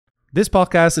This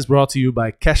podcast is brought to you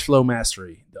by Cashflow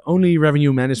Mastery, the only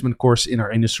revenue management course in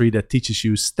our industry that teaches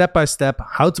you step by step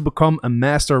how to become a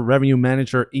master revenue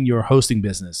manager in your hosting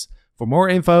business. For more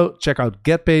info, check out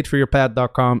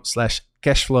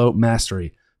getpaidforyourpad.com/cashflow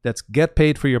mastery. That's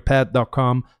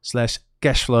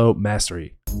getpaidforyourpad.com/cashflow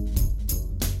mastery.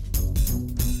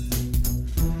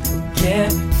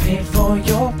 Get paid for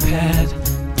your pad.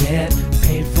 Get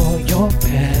paid for your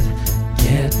pad.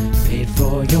 Get paid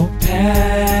for your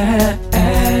pad.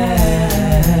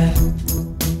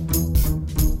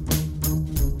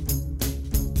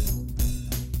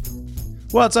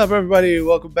 What's up, everybody?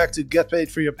 Welcome back to Get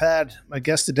Paid for Your Pad. My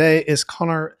guest today is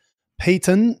Connor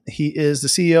Payton. He is the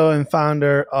CEO and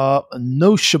founder of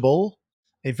Noshable,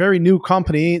 a very new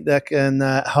company that can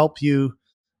help your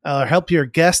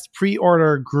guests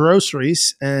pre-order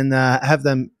groceries and have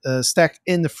them stacked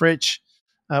in the fridge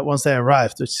once they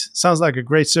arrive, which sounds like a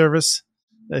great service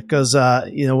because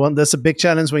that's a big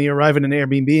challenge when you arrive in an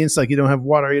Airbnb. It's like you don't have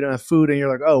water, you don't have food, and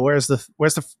you're like, oh, where's the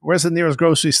nearest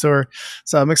grocery store?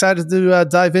 So I'm excited to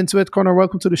dive into it. Connor,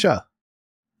 welcome to the show.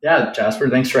 Yeah, Jasper,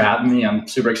 thanks for having me. I'm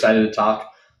super excited to talk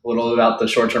a little about the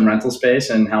short-term rental space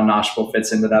and how Noshable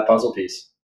fits into that puzzle piece.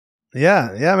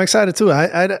 Yeah, I'm excited too.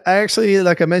 I actually,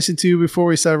 like I mentioned to you before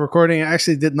we started recording, I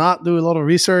actually did not do a lot of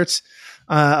research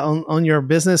on your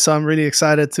business. So I'm really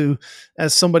excited to,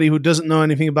 as somebody who doesn't know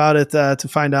anything about it, to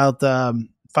find out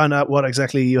what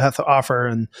exactly you have to offer.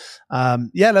 And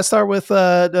let's start with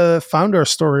the founder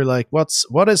story. Like, what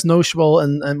is Noshable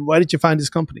and why did you find this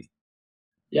company?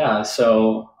 Yeah,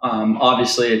 so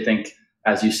obviously, I think,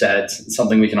 as you said, it's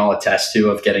something we can all attest to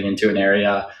of getting into an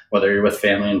area, whether you're with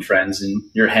family and friends and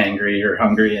you're hungry,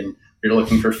 and you're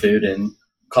looking for food, and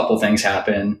a couple things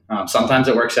happen. Sometimes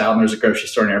it works out and there's a grocery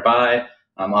store nearby.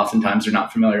 Oftentimes you're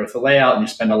not familiar with the layout and you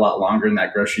spend a lot longer in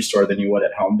that grocery store than you would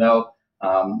at home, though.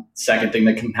 Second thing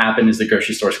that can happen is the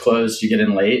grocery store's closed, you get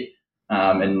in late,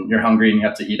 and you're hungry and you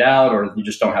have to eat out, or you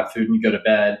just don't have food and you go to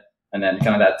bed. And then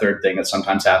kind of that third thing that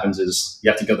sometimes happens is you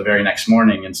have to go the very next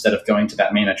morning instead of going to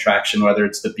that main attraction, whether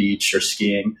it's the beach or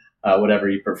skiing, whatever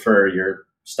you prefer. You're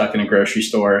stuck in a grocery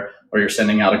store or you're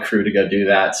sending out a crew to go do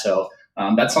that. So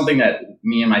that's something that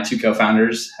me and my two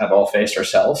co-founders have all faced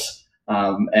ourselves.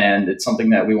 And it's something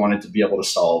that we wanted to be able to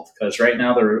solve because right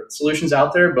now there are solutions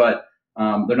out there, but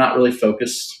they're not really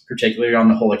focused particularly on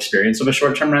the whole experience of a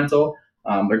short-term rental.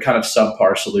 They're kind of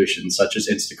subpar solutions such as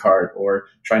Instacart or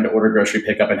trying to order grocery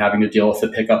pickup and having to deal with the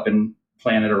pickup and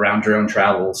plan it around your own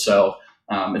travel. So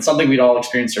it's something we'd all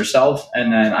experienced ourselves.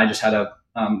 And then I just had a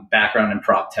background in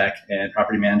prop tech and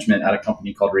property management at a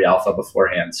company called Realpha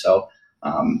beforehand. So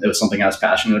it was something I was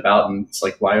passionate about. And it's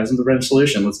like, why isn't the right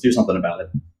solution? Let's do something about it.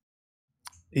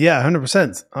 Yeah,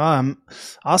 100%.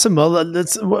 Awesome. Well,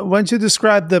 why don't you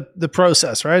describe the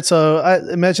process, right? So I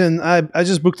imagine I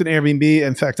just booked an Airbnb.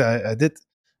 In fact, I did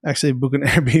actually book an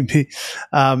Airbnb.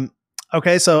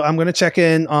 Okay, so I'm going to check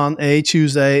in on a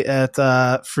Tuesday at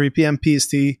 3 p.m.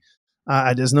 PST.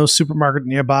 There's no supermarket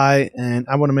nearby, and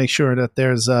I want to make sure that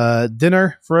there's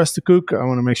dinner for us to cook. I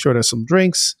want to make sure there's some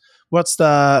drinks. What's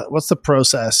the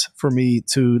process for me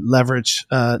to leverage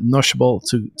Noshable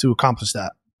to accomplish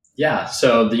that? Yeah.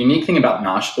 So the unique thing about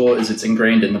Noshable is it's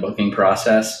ingrained in the booking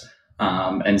process.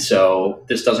 And so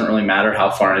this doesn't really matter how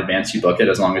far in advance you book it,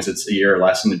 as long as it's a year or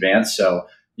less in advance. So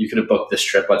you could have booked this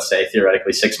trip, let's say,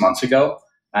 theoretically 6 months ago.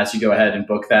 As you go ahead and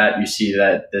book that, you see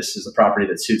that this is a property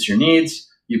that suits your needs.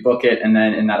 You book it. And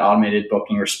then in that automated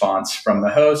booking response from the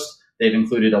host, they've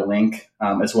included a link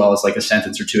as well as like a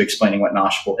sentence or two explaining what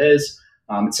Noshable is.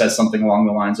 It says something along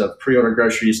the lines of pre-order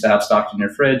groceries to have stocked in your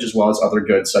fridge, as well as other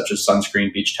goods such as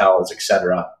sunscreen, beach towels,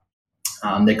 etc.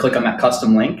 They click on that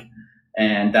custom link,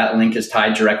 and that link is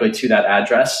tied directly to that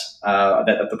address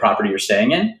that the property you're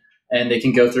staying in. And they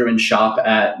can go through and shop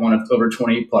at one of over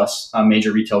 20 plus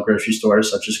major retail grocery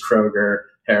stores such as Kroger,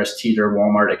 Harris Teeter,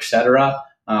 Walmart, etc.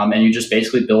 And you just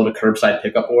basically build a curbside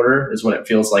pickup order is what it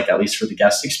feels like, at least for the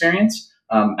guest experience.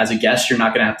 As a guest, you're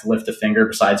not going to have to lift a finger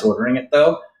besides ordering it,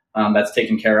 though. That's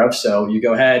taken care of. So you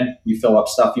go ahead, you fill up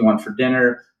stuff you want for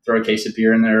dinner, throw a case of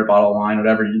beer in there, a bottle of wine,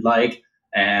 whatever you'd like,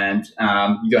 and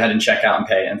you go ahead and check out and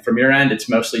pay. And from your end, it's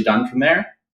mostly done from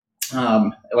there.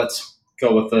 Let's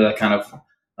go with the kind of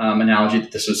analogy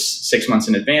that this was 6 months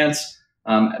in advance.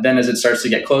 Then as it starts to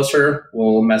get closer,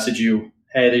 we'll message you,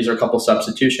 hey, these are a couple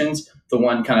substitutions. The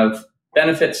one kind of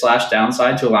benefit /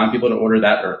 downside to allowing people to order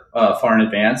that far in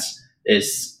advance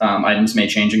is items may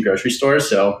change in grocery stores.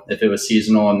 So if it was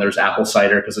seasonal and there's apple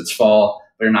cider because it's fall,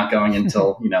 but you're not going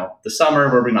until the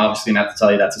summer, we're obviously going to have to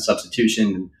tell you that's a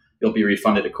substitution and you'll be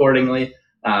refunded accordingly.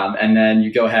 And then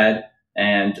you go ahead,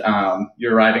 and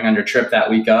you're arriving on your trip that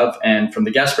week of. And from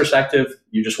the guest perspective,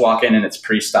 you just walk in and it's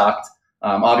pre-stocked.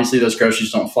 Obviously, those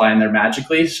groceries don't fly in there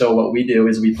magically. So what we do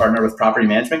is we partner with property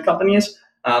management companies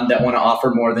that want to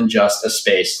offer more than just a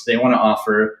space. They want to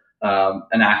offer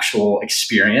an actual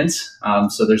experience.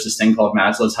 So there's this thing called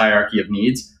Maslow's hierarchy of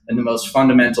needs. And the most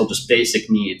fundamental, just basic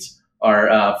needs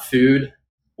are food,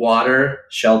 water,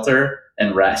 shelter,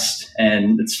 and rest.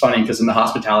 And it's funny because in the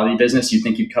hospitality business, you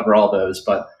think you'd cover all those,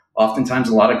 but oftentimes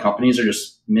a lot of companies are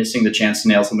just missing the chance to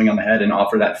nail something on the head and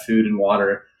offer that food and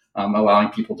water, allowing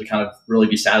people to kind of really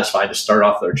be satisfied to start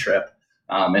off their trip.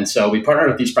 And so we partner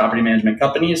with these property management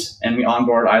companies and we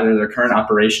onboard either their current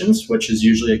operations, which is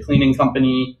usually a cleaning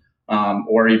company,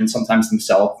 or even sometimes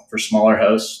themselves for smaller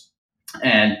hosts.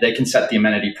 And they can set the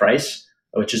amenity price,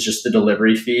 which is just the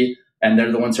delivery fee. And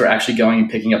they're the ones who are actually going and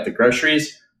picking up the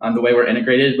groceries. The way we're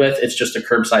integrated with, it's just a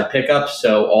curbside pickup.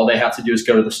 So all they have to do is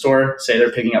go to the store, say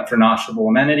they're picking up for Noshable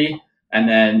amenity, and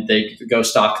then they go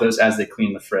stock those as they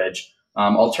clean the fridge.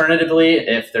 Alternatively,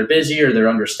 if they're busy or they're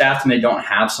understaffed and they don't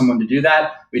have someone to do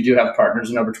that, we do have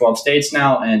partners in over 12 states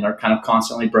now and are kind of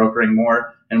constantly brokering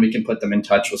more, and we can put them in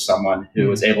touch with someone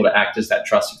who is able to act as that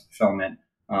trusted fulfillment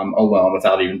alone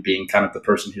without even being kind of the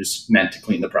person who's meant to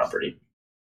clean the property.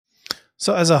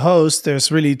 So as a host,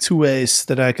 there's really two ways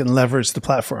that I can leverage the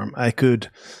platform. I could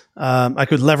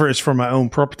leverage for my own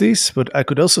properties, but I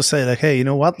could also say like, hey, you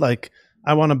know what? Like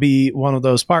I want to be one of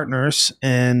those partners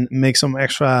and make some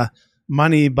extra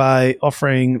money by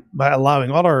allowing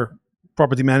other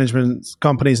property management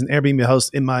companies and Airbnb hosts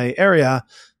in my area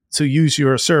to use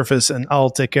your service, and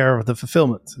I'll take care of the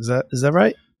fulfillment. Is that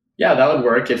right? Yeah, that would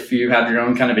work if you have your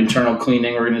own kind of internal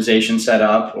cleaning organization set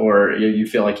up, or you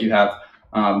feel like you have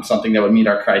something that would meet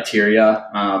our criteria.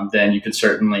 Then you could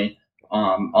certainly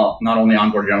not only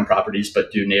onboard your own properties,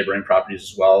 but do neighboring properties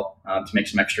as well to make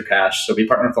some extra cash. So we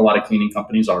partner with a lot of cleaning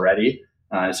companies already.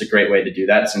 It's a great way to do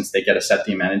that since they get to set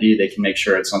the amenity. They can make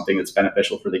sure it's something that's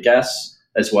beneficial for the guests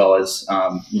as well as,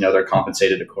 they're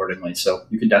compensated accordingly. So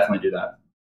you can definitely do that.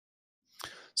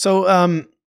 So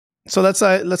let's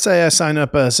say I sign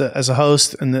up as a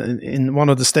host in one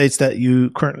of the states that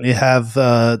you currently have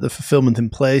the fulfillment in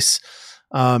place.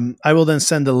 I will then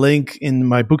send a link in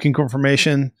my booking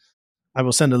confirmation. I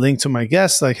will send a link to my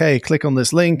guests like, hey, click on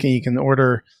this link and you can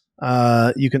order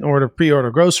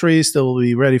pre-order groceries. They will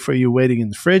be ready for you waiting in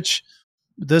the fridge.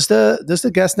 Does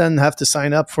the guest then have to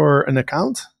sign up for an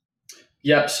account?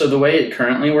 Yep. So the way it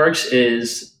currently works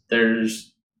is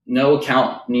there's no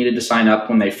account needed to sign up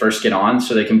when they first get on,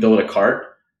 so they can build a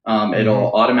cart.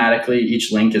 It'll automatically,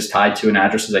 each link is tied to an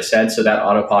address, as I said, so that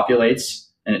auto-populates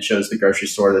and it shows the grocery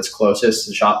store that's closest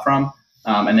to shop from,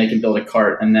 and they can build a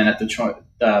cart. And then at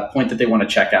the point that they want to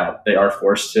check out, they are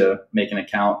forced to make an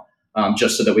account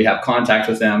just so that we have contact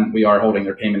with them. We are holding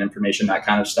their payment information, that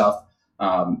kind of stuff.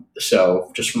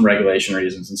 So just from regulation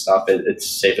reasons and stuff, it's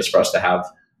safest for us to have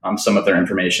some of their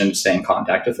information to stay in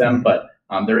contact with them. But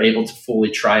they're able to fully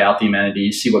try out the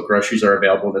amenities, see what groceries are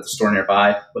available at the store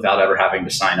nearby without ever having to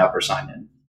sign up or sign in.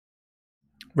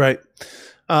 Right.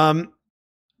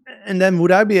 And then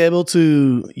would I be able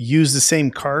to use the same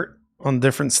cart on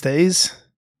different stays?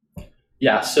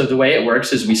 Yeah. So the way it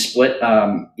works is we split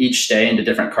each stay into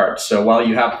different carts. So while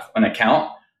you have an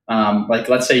account, like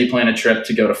let's say you plan a trip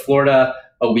to go to Florida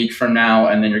a week from now,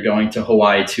 and then you're going to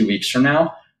Hawaii 2 weeks from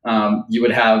now, you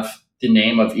would have the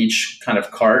name of each kind of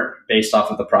cart based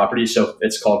off of the property. So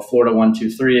it's called Florida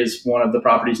 123 is one of the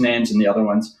property's names, and the other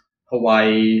one's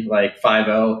Hawaii like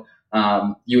 50.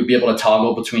 You would be able to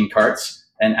toggle between carts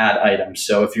and add items.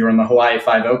 So if you're in the Hawaii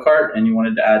 50 cart and you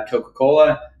wanted to add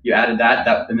Coca-Cola, you added that,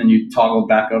 and then you toggled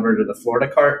back over to the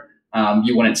Florida cart,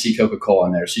 you wouldn't see Coca-Cola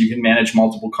in there. So you can manage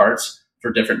multiple carts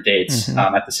for different dates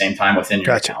at the same time within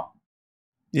your account.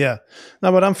 Yeah.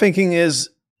 Now what I'm thinking is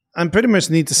I pretty much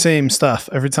need the same stuff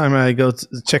every time I go to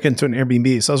check into an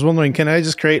Airbnb. So I was wondering, can I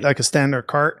just create like a standard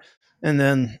cart and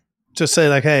then just say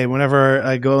like, hey, whenever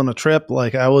I go on a trip,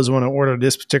 like I always want to order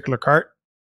this particular cart?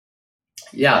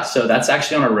 Yeah, so that's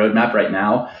actually on our roadmap right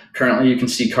now. Currently, you can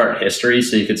see cart history,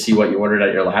 so you could see what you ordered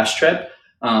at your last trip,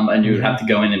 and you would have to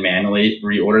go in and manually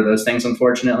reorder those things,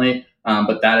 unfortunately.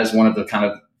 But that is one of the kind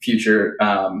of future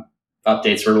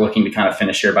updates we're looking to kind of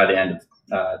finish here by the end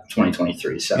of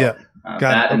 2023. So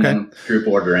and then group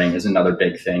ordering is another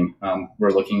big thing.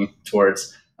 We're looking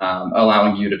towards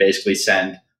allowing you to basically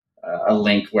send a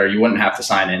link where you wouldn't have to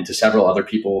sign in to several other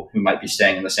people who might be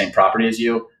staying in the same property as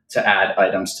you to add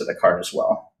items to the cart as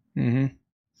well. Mm-hmm.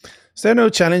 Is there no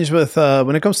challenge with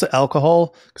when it comes to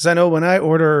alcohol? Because I know when I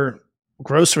order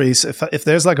groceries, if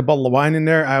there's like a bottle of wine in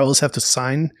there, I always have to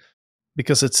sign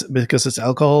because it's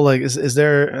alcohol. Like, are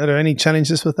there any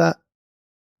challenges with that?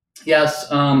 Yes,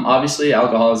 obviously,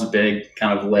 alcohol is a big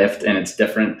kind of lift, and it's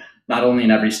different not only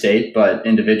in every state but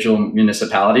individual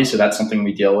municipalities. So that's something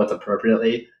we deal with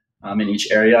appropriately in each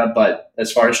area. But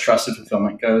as far as trusted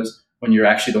fulfillment goes, when you're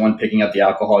actually the one picking up the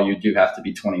alcohol, you do have to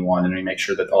be 21, and we make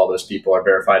sure that all those people are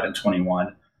verified and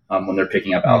 21 when they're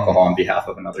picking up Mm. alcohol on behalf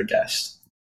of another guest.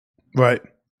 Right.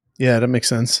 Yeah, that makes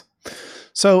sense.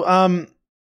 So,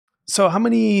 so how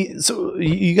many? So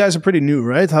you guys are pretty new,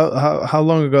 right? How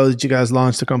long ago did you guys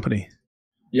launch the company?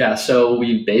 Yeah, so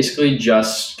we basically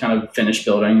just kind of finished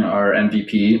building our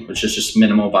MVP, which is just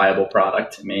minimal viable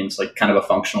product. It means like kind of a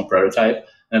functional prototype,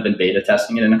 and I've been beta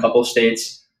testing it in a couple of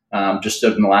states. Just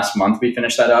in the last month, we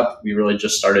finished that up. We really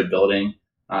just started building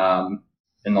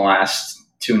in the last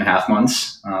 2.5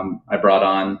 months. I brought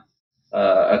on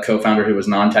a co-founder who was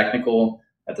non-technical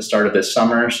at the start of this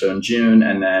summer, so in June,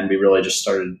 and then we really just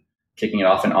started kicking it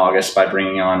off in August by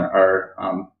bringing on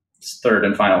our third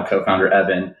and final co-founder,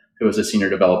 Evan, who was a senior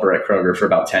developer at Kroger for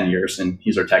about 10 years, and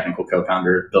he's our technical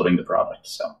co-founder building the product.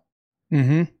 So.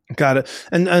 Got it.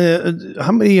 And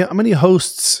how many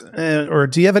hosts, or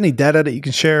do you have any data that you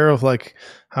can share of like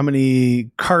how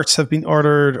many carts have been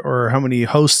ordered or how many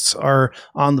hosts are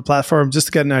on the platform, just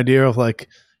to get an idea of like,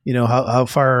 how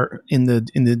far in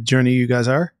the journey you guys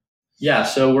are? Yeah,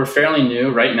 so we're fairly new.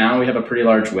 Right now, we have a pretty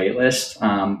large wait list,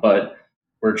 but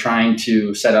we're trying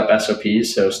to set up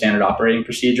SOPs, so standard operating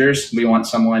procedures. We want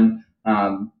someone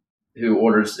who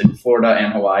orders in Florida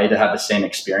and Hawaii to have the same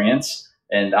experience.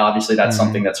 And obviously, that's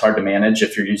something that's hard to manage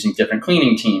if you're using different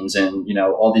cleaning teams and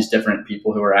all these different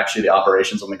people who are actually the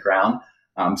operations on the ground.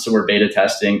 So we're beta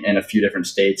testing in a few different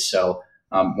states. So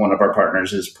one of our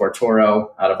partners is Portoro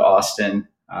out of Austin,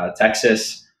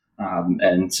 Texas.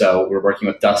 And so we're working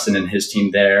with Dustin and his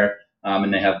team there,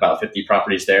 and they have about 50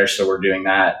 properties there. So we're doing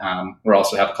that. We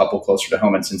also have a couple closer to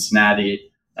home in Cincinnati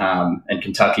and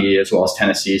Kentucky, as well as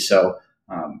Tennessee. So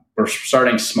we're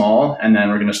starting small, and then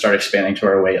we're going to start expanding to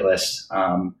our wait list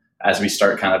as we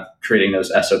start kind of creating those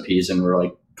SOPs. And we're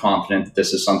like confident that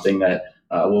this is something that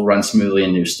will run smoothly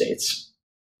in new states.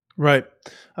 Right.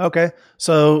 Okay.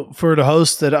 So for the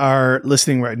hosts that are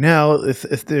listening right now,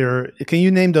 if they're, can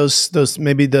you name those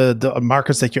maybe the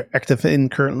markets that you're active in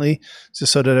currently,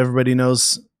 just so that everybody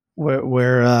knows which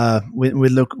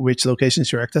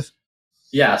locations you're active?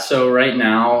 Yeah. So right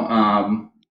now,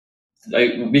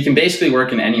 we can basically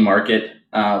work in any market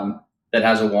that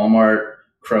has a Walmart,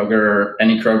 Kroger,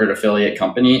 any Kroger affiliate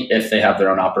company if they have their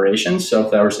own operations. So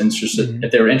if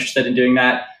if they were interested in doing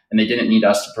that and they didn't need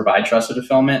us to provide trusted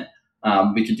fulfillment,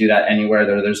 we could do that anywhere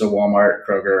there's a Walmart,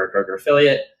 Kroger, or Kroger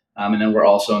affiliate. And then we're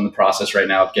also in the process right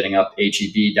now of getting up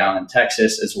HEB down in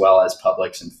Texas, as well as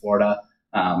Publix in Florida.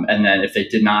 And then if they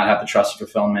did not have the trusted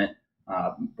fulfillment,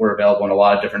 we're available in a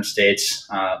lot of different states.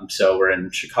 So we're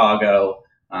in Chicago,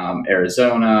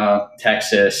 Arizona,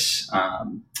 Texas,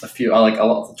 a few,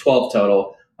 12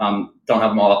 total. Don't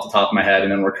have them all off the top of my head.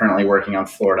 And then we're currently working on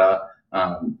Florida,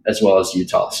 as well as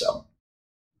Utah. So.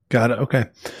 Got it. Okay.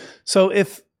 So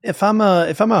if I'm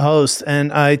a host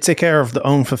and I take care of the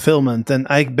own fulfillment, then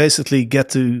I basically get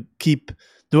to keep.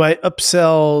 Do I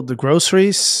upsell the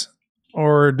groceries,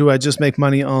 or do I just make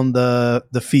money on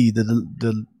the fee,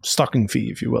 the stocking fee,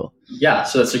 if you will? Yeah,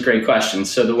 so that's a great question.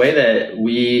 So the way that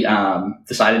we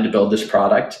decided to build this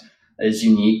product is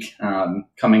unique.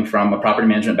 Coming from a property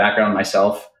management background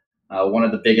myself, one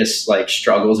of the biggest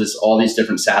struggles is all these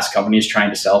different SaaS companies trying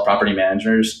to sell property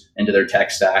managers into their tech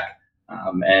stack.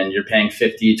 And you're paying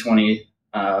 $50, $20,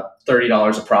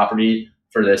 $30 a property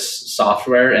for this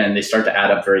software, and they start to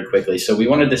add up very quickly. So we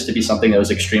wanted this to be something that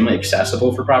was extremely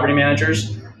accessible for property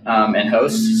managers and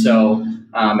hosts. So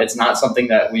it's not something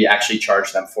that we actually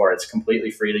charge them for. It's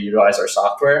completely free to utilize our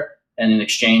software. And in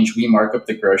exchange, we mark up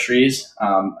the groceries,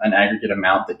 an aggregate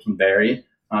amount that can vary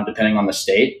depending on the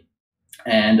state.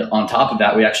 And on top of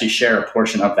that, we actually share a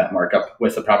portion of that markup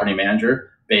with the property manager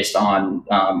based on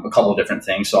a couple of different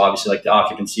things. So obviously like the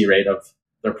occupancy rate of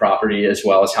their property, as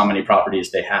well as how many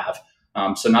properties they have.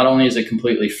 So not only is it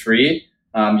completely free,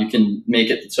 you can make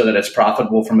it so that it's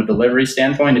profitable from a delivery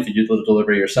standpoint. If you do the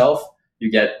delivery yourself, you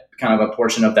get kind of a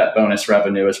portion of that bonus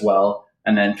revenue as well.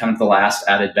 And then kind of the last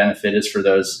added benefit is for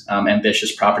those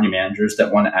ambitious property managers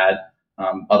that want to add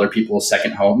other people's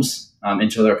second homes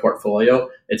into their portfolio.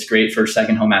 It's great for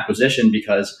second home acquisition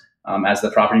because as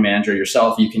the property manager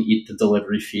yourself, you can eat the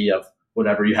delivery fee of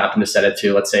whatever you happen to set it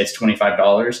to. Let's say it's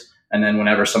 $25. And then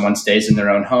whenever someone stays in their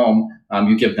own home,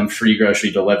 you give them free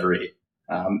grocery delivery.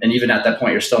 And even at that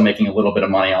point, you're still making a little bit of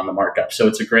money on the markup. So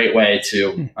it's a great way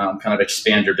to kind of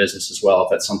expand your business as well if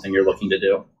that's something you're looking to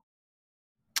do.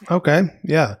 Okay.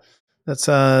 Yeah. That's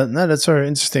very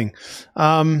interesting.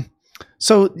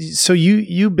 So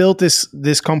you built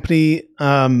this company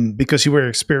because you were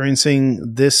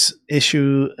experiencing this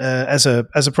issue as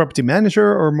a property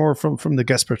manager, or more from the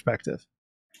guest perspective?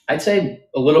 I'd say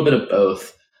a little bit of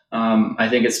both. I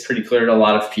think it's pretty clear to a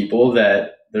lot of people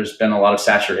that there's been a lot of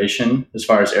saturation as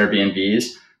far as Airbnbs.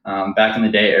 Back in the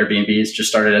day, Airbnbs just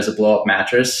started as a blow up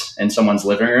mattress in someone's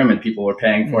living room, and people were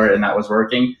paying for it, and that was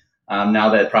working. Now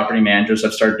that property managers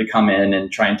have started to come in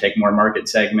and try and take more market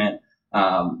segment,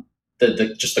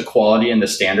 just the quality and the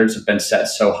standards have been set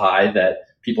so high that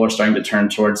people are starting to turn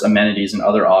towards amenities and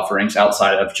other offerings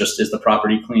outside of just, is the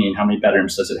property clean? How many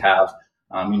bedrooms does it have?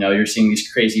 You're seeing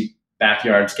these crazy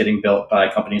backyards getting built by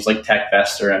companies like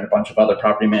TechVestor and a bunch of other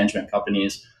property management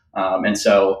companies. And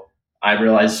so I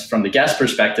realized from the guest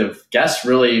perspective, guests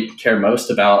really care most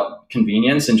about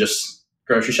convenience, and just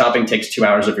grocery shopping takes 2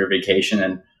 hours of your vacation.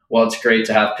 And while it's great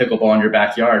to have pickleball in your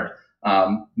backyard,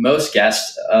 most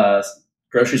guests,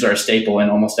 groceries are a staple in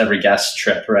almost every guest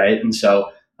trip, right? And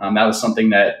so that was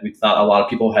something that we thought a lot of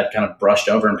people had kind of brushed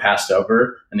over and passed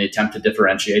over in the attempt to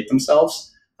differentiate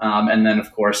themselves. And then,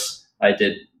 of course, I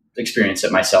did experience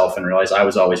it myself and realized I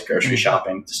was always grocery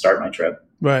shopping to start my trip.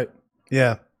 Right.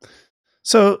 Yeah.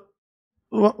 So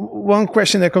one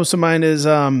question that comes to mind is,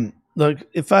 like,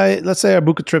 let's say I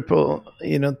book a trip,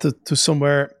 to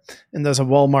somewhere, and there's a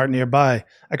Walmart nearby,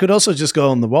 I could also just go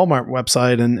on the Walmart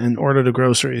website and order the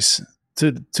groceries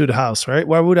to the house, right?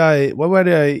 Why would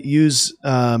I use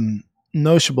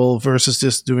Noshable versus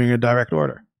just doing a direct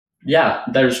order? Yeah,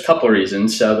 there's a couple of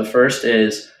reasons. So the first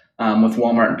is, with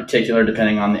Walmart in particular,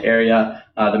 depending on the area,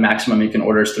 the maximum you can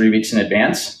order is 3 weeks in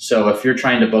advance. So if you're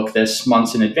trying to book this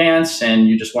months in advance and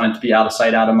you just want it to be out of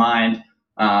sight, out of mind,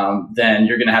 then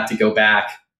you're going to have to go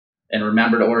back and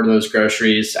remember to order those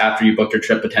groceries after you booked your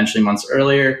trip potentially months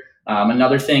earlier.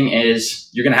 Another thing is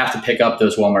you're going to have to pick up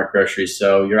those Walmart groceries.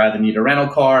 So you either need a rental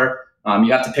car,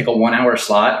 you have to pick a 1 hour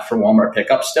slot for Walmart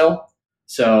pickup still.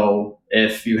 So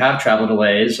if you have travel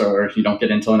delays or if you don't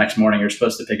get in until the next morning, you're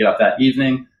supposed to pick it up that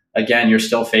evening. Again, you're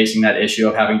still facing that issue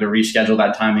of having to reschedule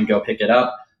that time and go pick it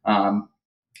up. And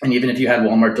even if you had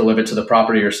Walmart deliver it to the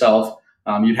property yourself,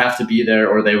 you'd have to be there,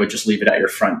 or they would just leave it at your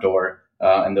front door.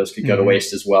 And those could go to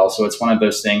waste as well. So it's one of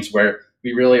those things where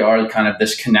we really are kind of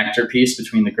this connector piece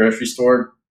between the grocery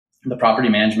store, the property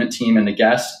management team, and the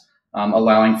guests,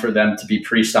 allowing for them to be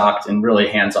pre-stocked and really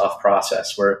hands-off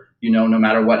process where, no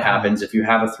matter what happens, if you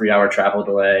have a 3 hour travel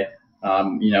delay,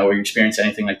 or you experience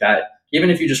anything like that, even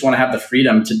if you just want to have the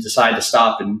freedom to decide to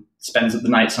stop and spend the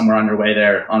night somewhere on your way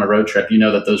there on a road trip,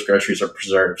 that those groceries are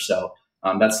preserved. So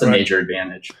that's the major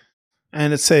advantage.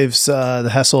 And it saves the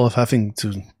hassle of having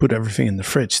to put everything in the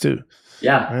fridge too.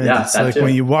 Yeah, right? yeah. It's like too.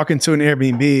 When you walk into an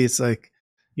Airbnb, it's like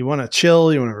you want to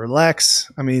chill, you want to relax.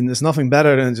 I mean, there's nothing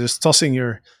better than just tossing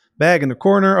your bag in the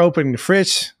corner, opening the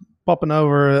fridge, popping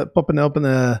open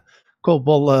a cold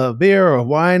bottle of beer or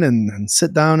wine, and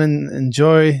sit down and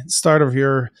enjoy the start of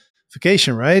your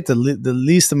vacation. Right, the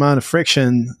least amount of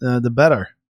friction, the better.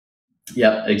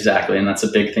 Yep, exactly, and that's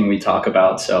a big thing we talk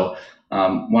about. So.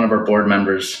 One of our board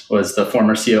members was the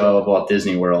former COO of Walt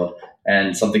Disney World,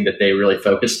 and something that they really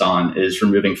focused on is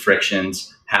removing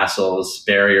frictions, hassles,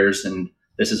 barriers, and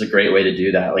this is a great way to do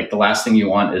that. Like, the last thing you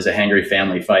want is a hangry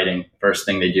family fighting. First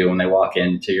thing they do when they walk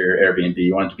into your Airbnb,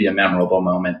 you want it to be a memorable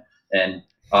moment. And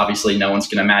obviously no one's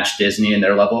going to match Disney in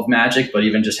their level of magic, but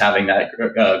even just having that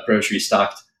grocery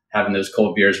stocked, having those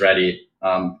cold beers ready,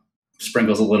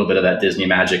 sprinkles a little bit of that Disney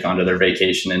magic onto their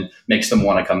vacation and makes them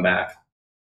want to come back.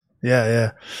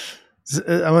 Yeah.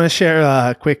 I want to share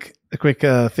a quick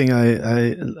thing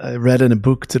I read in a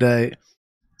book today.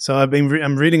 So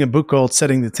I'm reading a book called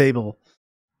Setting the Table,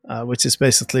 which is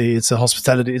basically, it's a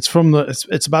hospitality.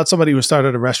 It's about somebody who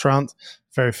started a restaurant,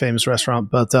 very famous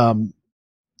restaurant, but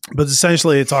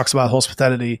essentially it talks about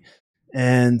hospitality.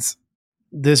 And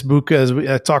this book,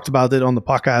 I talked about it on the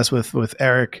podcast with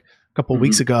Eric a couple of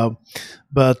weeks ago.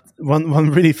 But one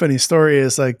really funny story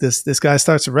is, like, this guy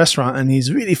starts a restaurant and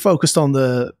he's really focused on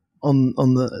the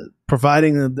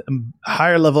providing a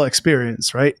higher level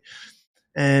experience, right?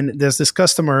 And there's this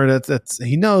customer that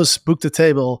he knows booked the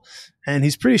table, and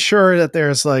he's pretty sure that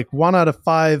there's like 1 out of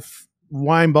 5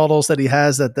 wine bottles that he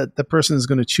has that the person is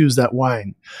going to choose that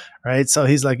wine, right? So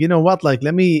he's like, you know what? Like,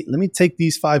 let me take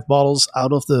these 5 bottles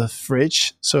out of the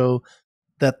fridge so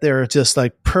that they're just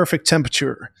like perfect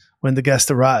temperature when the guest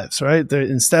arrives, right?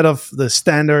 Instead of the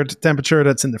standard temperature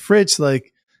that's in the fridge,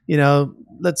 like,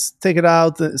 let's take it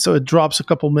out so it drops a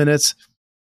couple minutes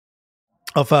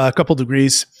of a couple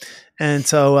degrees. And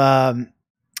so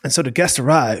the guest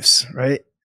arrives, right?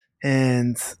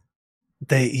 And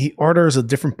he orders a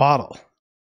different bottle.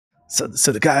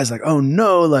 so the guy's like, oh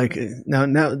no, like now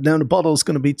the bottle is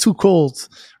going to be too cold,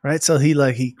 right? So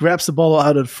he grabs the bottle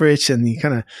out of the fridge and he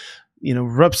kind of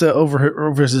rubs it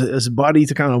over his body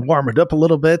to kind of warm it up a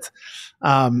little bit,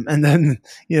 and then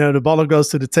the bottle goes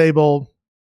to the table,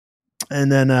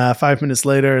 and then 5 minutes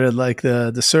later, like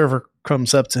the server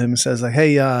comes up to him and says like,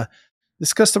 hey,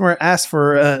 this customer asked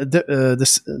for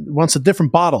this wants a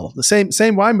different bottle, the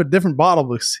same wine but different bottle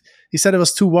because he said it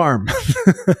was too warm.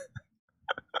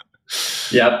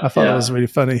 Yeah, I thought it was really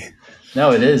funny.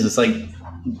 No, it is. It's like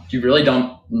you really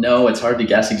don't know. It's hard to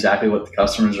guess exactly what the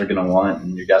customers are going to want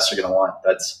and your guests are going to want.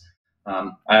 That's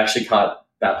I actually caught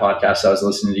that podcast. I was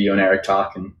listening to you and Eric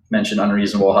talk and mentioned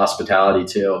unreasonable hospitality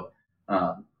too,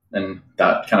 and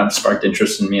that kind of sparked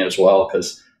interest in me as well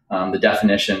because the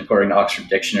definition, according to Oxford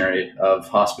Dictionary, of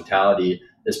hospitality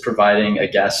is providing a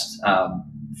guest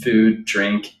food,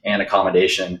 drink, and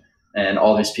accommodation. And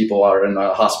all these people are in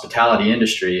the hospitality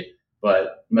industry,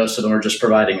 but most of them are just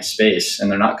providing a space and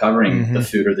they're not covering the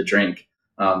food or the drink.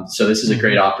 So this is a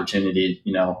great opportunity,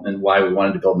 and why we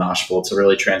wanted to build Noshable to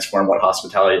really transform what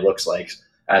hospitality looks like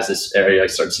as this area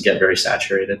starts to get very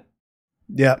saturated.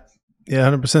 Yeah,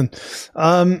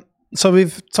 100%. So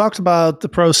we've talked about the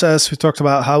process. We talked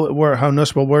about how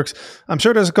Noshable works. I'm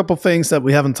sure there's a couple of things that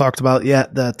we haven't talked about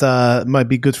yet that might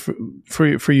be good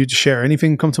for you to share.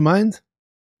 Anything come to mind?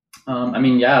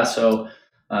 So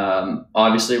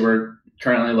obviously we're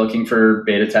currently looking for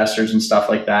beta testers and stuff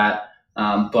like that.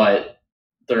 But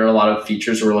there are a lot of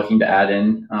features we're looking to add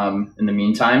in the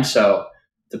meantime. So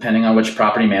depending on which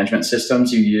property management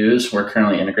systems you use, we're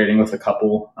currently integrating with a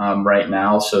couple right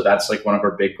now. So that's like one of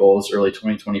our big goals early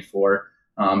 2024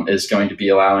 is going to be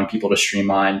allowing people to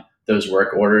streamline those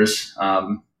work orders,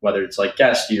 whether it's like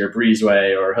Guesty or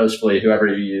Breezeway or Hostfully, whoever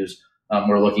you use.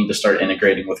 We're looking to start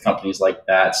integrating with companies like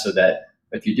that so that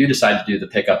if you do decide to do the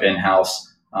pickup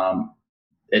in-house,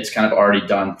 it's kind of already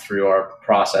done through our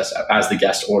process as the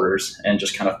guest orders and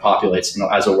just kind of populates,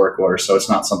 as a work order. So it's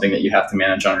not something that you have to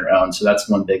manage on your own. So that's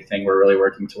one big thing we're really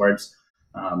working towards.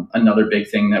 Another big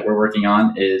thing that we're working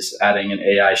on is adding an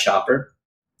AI shopper,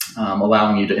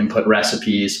 allowing you to input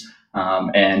recipes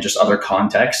and just other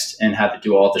context and have it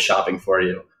do all the shopping for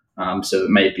you. So it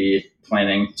might be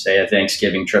planning, say, a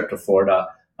Thanksgiving trip to Florida.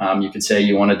 You could say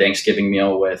you want a Thanksgiving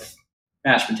meal with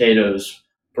mashed potatoes,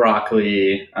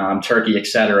 broccoli, turkey,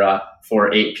 etc.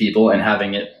 for 8 people and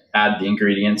having it add the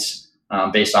ingredients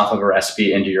based off of a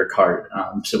recipe into your cart.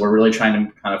 So we're really trying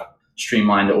to kind of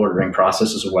streamline the ordering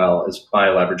process as well as by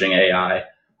leveraging AI.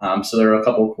 So there are a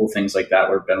couple of cool things like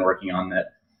that we've been working on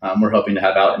that we're hoping to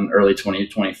have out in early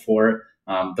 2024.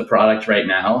 The product right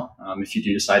now, if you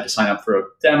do decide to sign up for a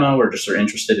demo or just are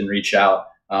interested and reach out,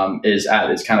 is at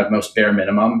its kind of most bare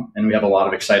minimum. And we have a lot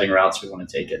of exciting routes we want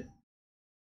to take it.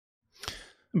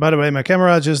 By the way, my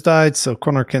camera just died, so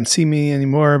Connor can't see me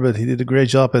anymore, but he did a great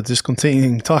job at just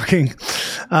continuing talking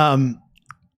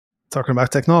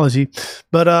about technology.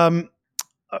 But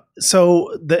so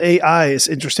the AI is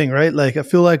interesting, right? Like I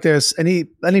feel like there's any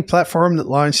platform that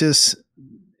launches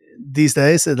these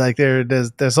days, like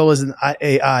there's always an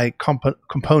AI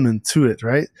component to it,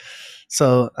 right?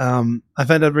 So I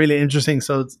find that really interesting.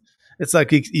 So it's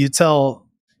like you tell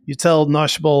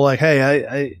Noshable like, hey,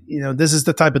 I this is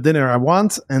the type of dinner I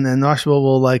want, and then Noshable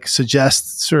will like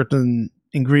suggest certain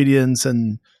ingredients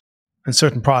and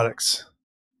certain products.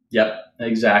 Yep,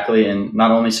 exactly. And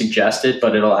not only suggest it,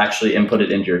 but it'll actually input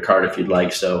it into your cart if you'd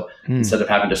like. So instead of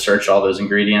having to search all those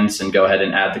ingredients and go ahead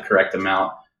and add the correct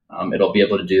amount, it'll be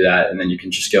able to do that, and then you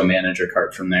can just go manage your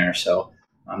cart from there. So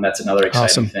that's another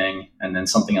exciting thing. And then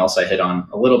something else I hit on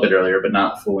a little bit earlier, but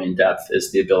not fully in depth,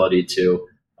 is the ability to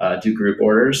do group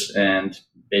orders and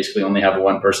basically only have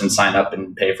one person sign up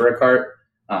and pay for a cart,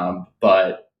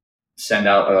 but send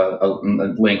out a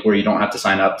link where you don't have to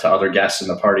sign up to other guests in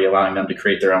the party, allowing them to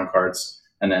create their own carts.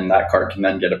 And then that cart can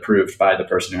then get approved by the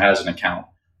person who has an account,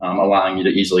 allowing you to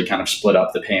easily kind of split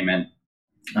up the payment.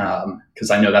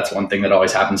 Because I know that's one thing that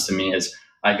always happens to me is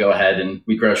I go ahead and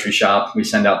we grocery shop, we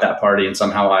send out that party, and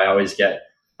somehow I always get,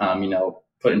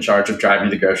 put in charge of driving to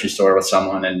the grocery store with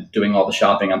someone and doing all the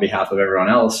shopping on behalf of everyone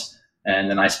else. And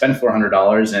then I spend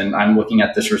 $400 and I'm looking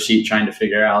at this receipt trying to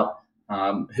figure out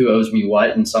who owes me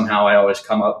what. And somehow I always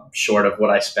come up short of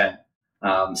what I spent.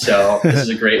 So this is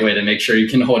a great way to make sure you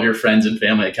can hold your friends and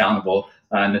family accountable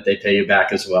and that they pay you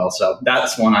back as well. So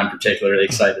that's one I'm particularly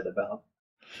excited about.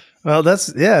 Well,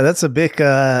 that's a big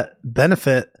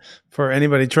benefit for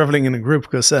anybody traveling in a group,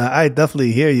 because I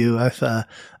definitely hear you.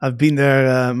 I've been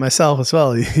there myself as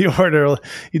well. You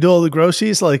do all the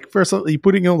groceries. Like first, you're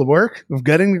putting in all the work of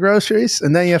getting the groceries,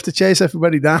 and then you have to chase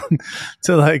everybody down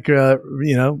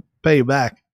to pay you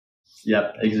back.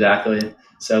 Yep, exactly.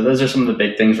 So those are some of the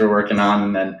big things we're working on.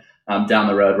 And then down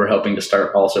the road, we're hoping to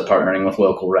start also partnering with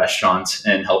local restaurants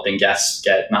and helping guests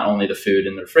get not only the food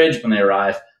in their fridge when they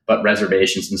arrive, but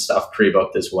reservations and stuff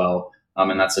pre-booked as well.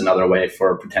 And that's another way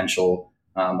for potential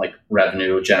like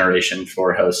revenue generation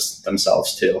for hosts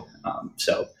themselves too.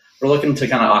 So we're looking to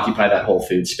kind of occupy that whole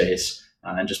food space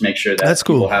and just make sure that That's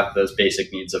cool. people have those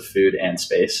basic needs of food and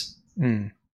space.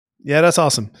 Yeah, that's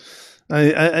awesome.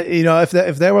 You know, if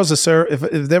there was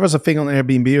if there was a thing on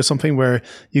Airbnb or something where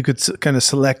you could kind of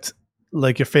select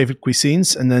like your favorite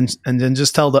cuisines and then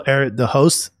just tell the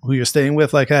host who you're staying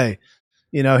with, like, hey,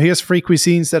 you know, here's 3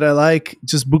 cuisines that I like.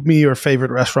 Just book me your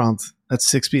favorite restaurant at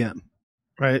 6 p.m.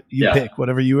 Right? You pick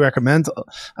whatever you recommend.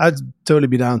 I'd totally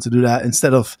be down to do that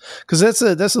instead of, because that's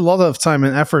a lot of time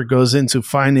and effort goes into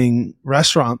finding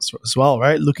restaurants as well,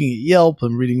 right? Looking at Yelp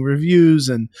and reading reviews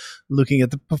and looking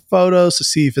at the photos to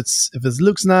see if it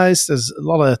looks nice. There's a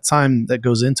lot of time that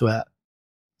goes into that.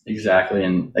 Exactly.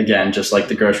 And again, just like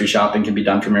the grocery shopping can be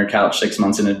done from your couch 6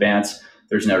 months in advance,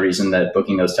 there's no reason that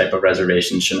booking those type of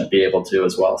reservations shouldn't be able to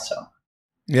as well. So,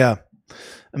 yeah.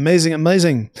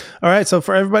 Amazing. All right. So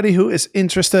for everybody who is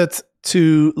interested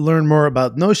to learn more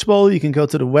about Noshable, you can go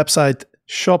to the website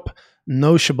shop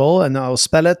Noshable, and I'll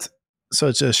spell it. So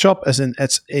it's a shop as in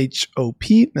SHOP,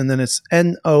 and then it's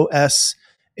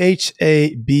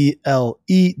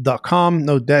NOSHABLE.com.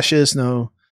 No dashes,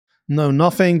 no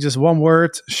nothing, just one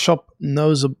word. Shop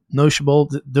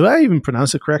Noshable. Do I even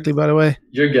pronounce it correctly, by the way?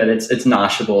 You're good. It's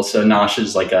Noshable. So nosh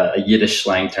is like a Yiddish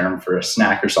slang term for a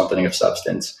snack or something of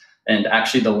substance. And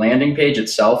actually, the landing page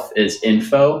itself is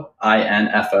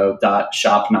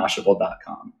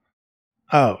info.shopnoshable.com.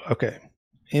 Oh, okay.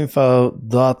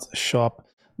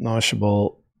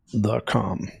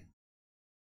 info.shopnoshable.com.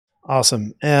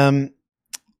 Awesome.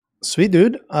 Sweet,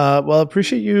 dude. Well, I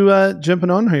appreciate you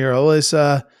jumping on here. Always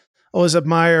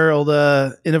admire all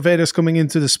the innovators coming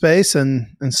into the space and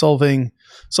solving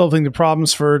the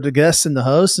problems for the guests and the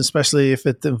host, especially if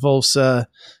it involves turning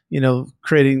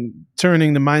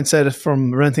the mindset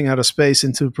from renting out a space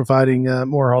into providing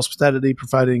more hospitality,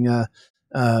 providing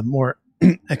more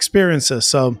experiences.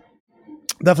 So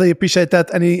definitely appreciate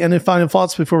that. Any final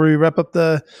thoughts before we wrap up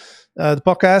the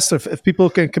podcast? If people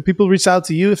can people reach out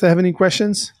to you if they have any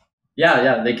questions?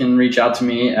 Yeah, they can reach out to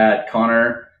me at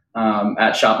Connor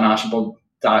at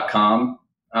shopnoshable.com,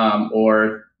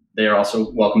 or they are also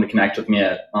welcome to connect with me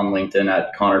on LinkedIn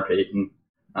at Connor Payton.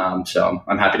 So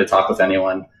I'm happy to talk with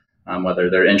anyone, whether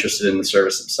they're interested in the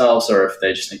service themselves or if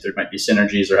they just think there might be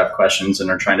synergies or have questions and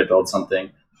are trying to build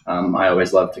something. I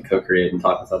always love to co-create and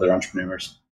talk with other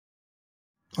entrepreneurs.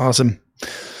 Awesome.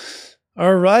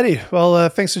 All righty. Well,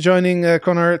 thanks for joining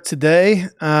Connor today.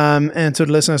 And to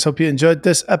the listeners, hope you enjoyed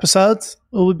this episode.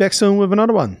 We'll be back soon with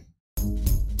another one.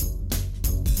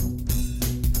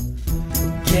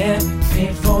 Get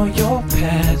paid for your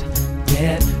pad.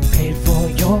 Get paid for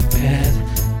your pad.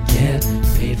 Get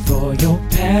paid for your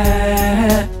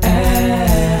pad.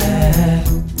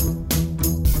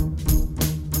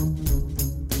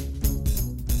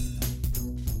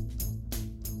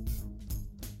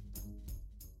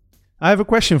 I have a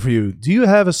question for you. Do you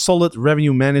have a solid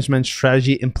revenue management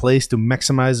strategy in place to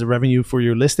maximize the revenue for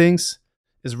your listings?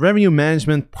 Is revenue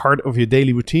management part of your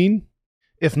daily routine?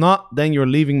 If not, then you're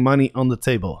leaving money on the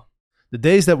table. The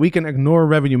days that we can ignore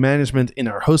revenue management in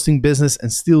our hosting business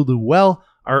and still do well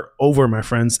are over, my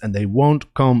friends, and they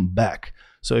won't come back.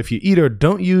 So if you either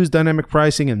don't use dynamic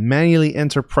pricing and manually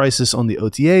enter prices on the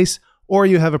OTAs, or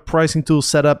you have a pricing tool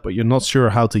set up but you're not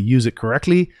sure how to use it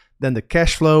correctly, then the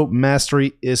Cashflow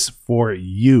Mastery is for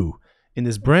you. In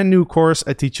this brand new course,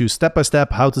 I teach you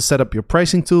step-by-step how to set up your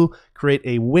pricing tool, create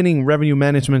a winning revenue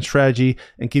management strategy,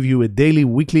 and give you a daily,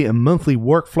 weekly, and monthly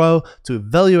workflow to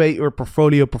evaluate your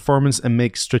portfolio performance and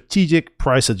make strategic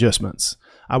price adjustments.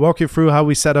 I walk you through how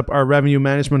we set up our revenue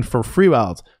management for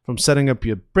FreeWild, from setting up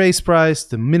your base price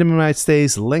to minimum night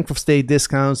stays, length of stay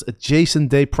discounts, adjacent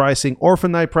day pricing,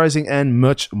 orphan night pricing, and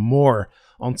much more.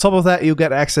 On top of that, you'll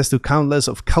get access to countless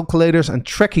of calculators and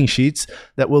tracking sheets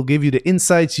that will give you the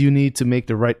insights you need to make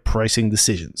the right pricing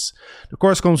decisions. The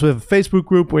course comes with a Facebook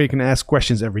group where you can ask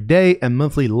questions every day and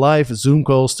monthly live Zoom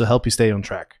calls to help you stay on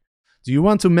track. Do you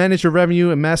want to manage your revenue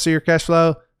and master your cash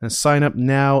flow? Then sign up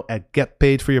now at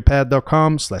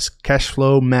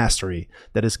getpaidforyourpad.com/cashflowmastery.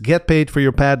 That is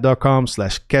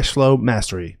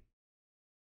getpaidforyourpad.com/cashflowmastery.